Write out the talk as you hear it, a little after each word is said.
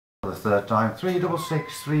the third time.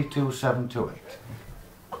 366 32728.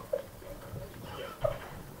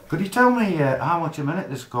 Could you tell me how much a minute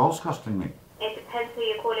this call's costing me? It depends who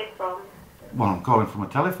you're calling from. Well, I'm calling from a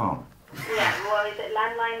telephone. Yeah, well, is it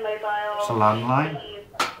landline, mobile? It's a landline.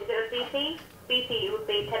 Is it a BT? BT, it would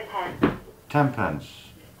be 10 pence. 10 pence.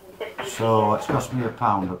 So it's cost me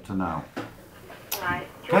 £1 up to now. Right.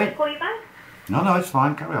 Do you want me to call you back? No, it's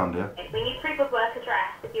fine. Carry on, dear. We need proof of work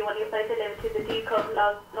address if you want your photo delivered to the Duke of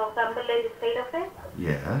Northumberland Estate Office.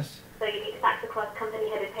 Yes. So you need to fax across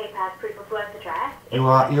company-headed paper as proof of work address.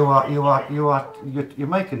 You're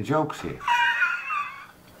making jokes here.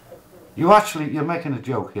 You're making a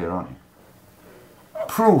joke here, aren't you?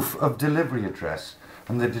 Proof of delivery address,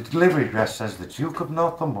 and the delivery address says the Duke of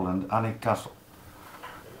Northumberland, Annie Castle.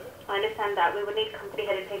 I understand that. We would need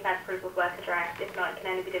company-headed paper as proof of work address. If not, it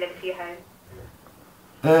can only be delivered to your home.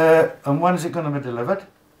 And when is it going to be delivered?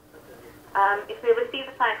 If we receive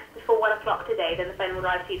the fax before 1 o'clock today, then the phone will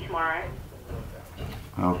arrive to you tomorrow.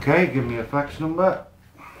 Okay, give me a fax number.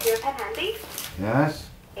 Do you have a pen handy? Yes.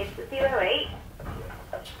 It's 08.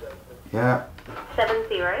 Yeah.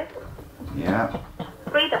 70. Yeah.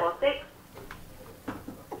 366.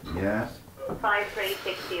 Yes.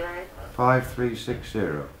 5360. 5360.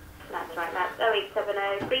 That's right, that's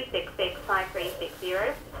 0870 366 5360.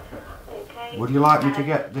 Okay. Would you like me to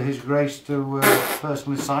get His Grace to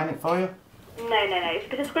personally sign it for you? No. If you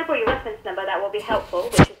could scribble your reference number, that will be helpful,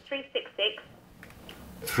 which is 366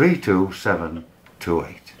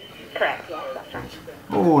 32728. Correct, yes, that's right.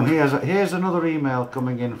 Oh, and here's another email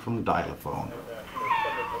coming in from dialaphone.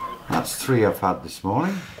 That's 3 I've had this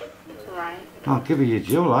morning. Right. I'll give you your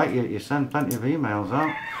due, like you send plenty of emails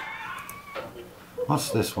out.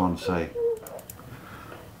 What's this one say?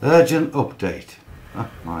 Urgent update. Oh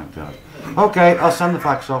my God. Okay, I'll send the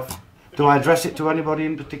fax off. Do I address it to anybody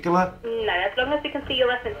in particular? No, as long as we can see your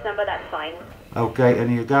reference number, that's fine. Okay, and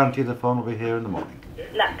you guarantee the phone will be here in the morning?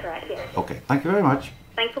 That's correct, yes. Okay, thank you very much.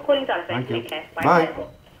 Thanks for calling Dialaphone. Thank you. Take care. Bye.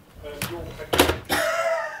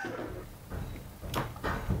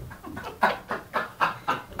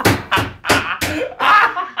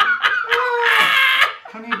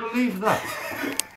 Can you believe that?